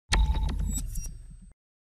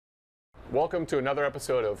Welcome to another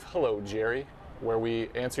episode of Hello Jerry, where we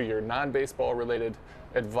answer your non-baseball related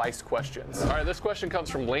advice questions. All right, this question comes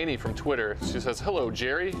from Lainey from Twitter. She says, "Hello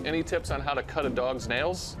Jerry, any tips on how to cut a dog's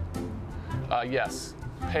nails?" Yes,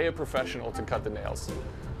 pay a professional to cut the nails.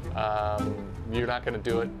 You're not going to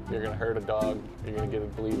do it. You're going to hurt a dog. You're going to get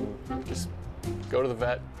it bleeding. Just go to the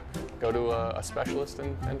vet, go to a specialist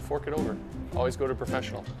and fork it over. Always go to a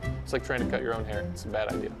professional. It's like trying to cut your own hair. It's a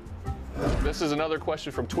bad idea. This is another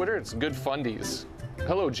question from Twitter. It's Good Fundies.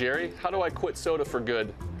 "Hello Jerry, how do I quit soda for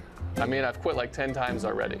good? I mean, I've quit like 10 times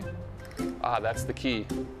already." That's the key.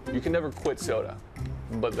 You can never quit soda.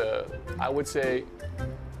 But I would say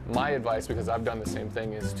my advice, because I've done the same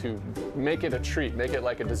thing, is to make it a treat, make it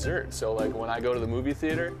like a dessert. So like when I go to the movie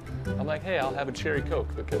theater, I'm like, hey, I'll have a cherry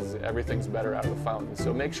Coke because everything's better out of the fountain.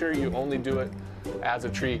 So make sure you only do it as a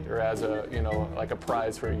treat or as a, like a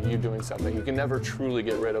prize for you doing something. You can never truly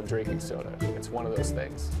get rid of drinking soda. It's one of those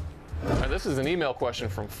things. This is an email question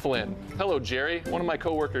from Flynn. "Hello Jerry, one of my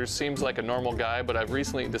coworkers seems like a normal guy, but I've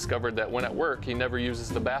recently discovered that when at work, he never uses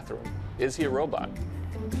the bathroom. Is he a robot?"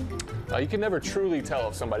 You can never truly tell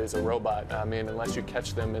if somebody's a robot, unless you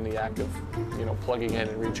catch them in the act of, plugging in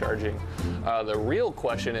and recharging. The real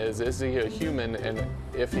question is he a human? And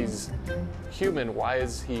if he's human, why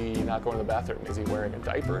is he not going to the bathroom? Is he wearing a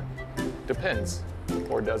diaper? Depends.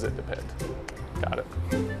 Or does it depend? Got it.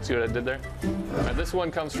 See what I did there? This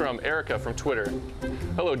one comes from Erica from Twitter.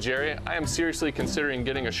 "Hello Jerry, I am seriously considering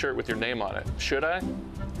getting a shirt with your name on it. Should I?"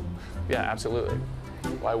 Yeah, absolutely.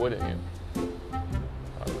 Why wouldn't you?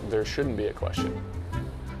 There shouldn't be a question.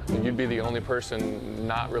 You'd be the only person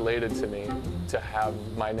not related to me to have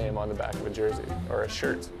my name on the back of a jersey or a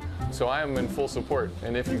shirt. So I am in full support.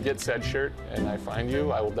 And if you get said shirt and I find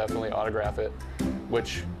you, I will definitely autograph it,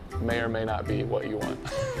 which may or may not be what you want.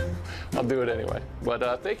 I'll do it anyway.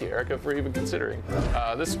 But thank you, Erica, for even considering.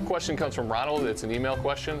 This question comes from Ronald. It's an email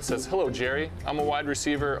question. It says, "Hello, Jerry. I'm a wide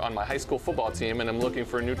receiver on my high school football team, and I'm looking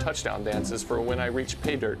for new touchdown dances for when I reach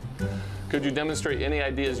pay dirt. Could you demonstrate any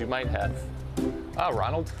ideas you might have?"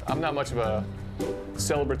 Ronald, I'm not much of a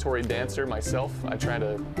celebratory dancer myself. I try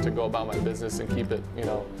to go about my business and keep it,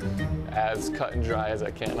 as cut and dry as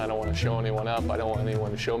I can. I don't want to show anyone up. I don't want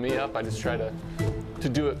anyone to show me up. I just try to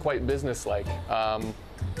do it quite business-like.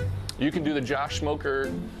 You can do the Josh Smoker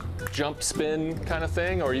jump spin kind of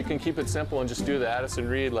thing, or you can keep it simple and just do the Addison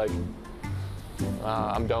Reed, like,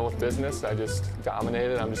 I'm done with business, I just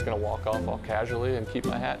dominated, I'm just going to walk off all casually and keep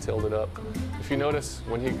my hat tilted up. If you notice,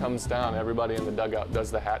 when he comes down, everybody in the dugout does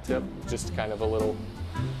the hat tip, just kind of a little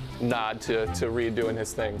nod to Reed doing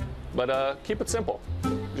his thing. But keep it simple.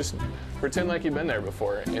 Just pretend like you've been there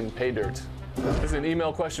before and pay dirt. This is an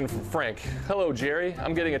email question from Frank. "Hello Jerry,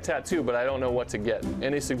 I'm getting a tattoo, but I don't know what to get.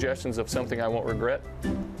 Any suggestions of something I won't regret?"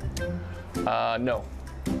 No.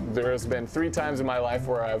 There has been 3 times in my life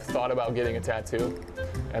where I've thought about getting a tattoo,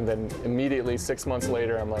 and then immediately 6 months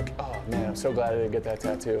later, I'm like, oh man, I'm so glad I didn't get that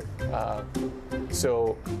tattoo.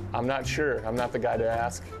 So I'm not sure. I'm not the guy to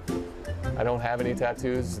ask. I don't have any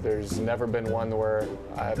tattoos. There's never been one where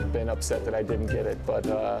I've been upset that I didn't get it, but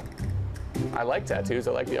I like tattoos.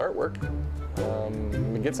 I like the artwork.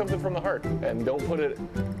 Get something from the heart, and don't put it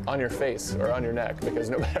on your face or on your neck,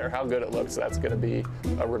 because no matter how good it looks, that's going to be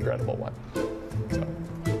a regrettable one. So,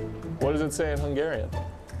 what does it say in Hungarian?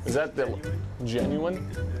 Is that the genuine?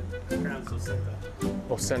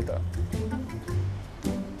 Osenta.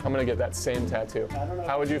 I'm going to get that same tattoo.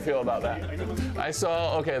 How would you feel about that? I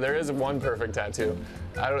saw, okay, there is one perfect tattoo.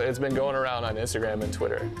 It's been going around on Instagram and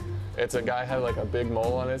Twitter. It's a guy had like a big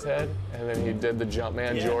mole on his head, and then he did the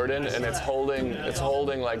Jumpman Jordan, and it's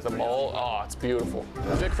holding like the mole. Oh, it's beautiful.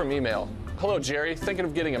 Vic from email. "Hello Jerry, thinking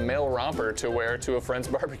of getting a male romper to wear to a friend's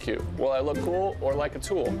barbecue. Will I look cool or like a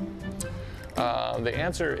tool?" The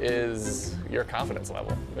answer is your confidence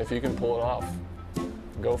level. If you can pull it off,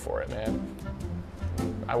 go for it, man.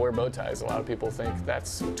 I wear bow ties. A lot of people think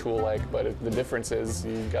that's tool-like, but the difference is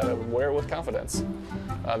you gotta wear it with confidence.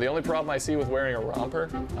 The only problem I see with wearing a romper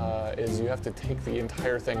is you have to take the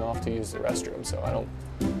entire thing off to use the restroom. So I don't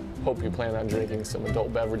hope you plan on drinking some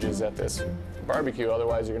adult beverages at this barbecue.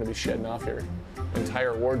 Otherwise, you're gonna be shedding off your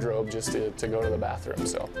entire wardrobe just to go to the bathroom.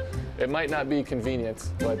 So it might not be convenient,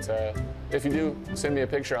 but if you do, send me a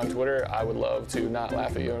picture on Twitter. I would love to not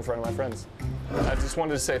laugh at you in front of my friends. I just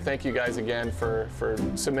wanted to say thank you guys again for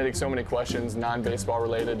submitting so many questions, non-baseball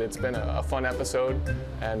related. It's been a fun episode,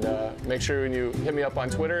 and make sure when you hit me up on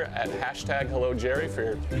Twitter at #HelloJerry for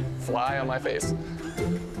your fly on my face.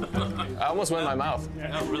 I almost went in my mouth. Yeah,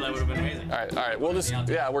 no, really, that would have been amazing. All right, we'll just,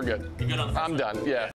 yeah, we're good. You good on the first I'm done, yeah.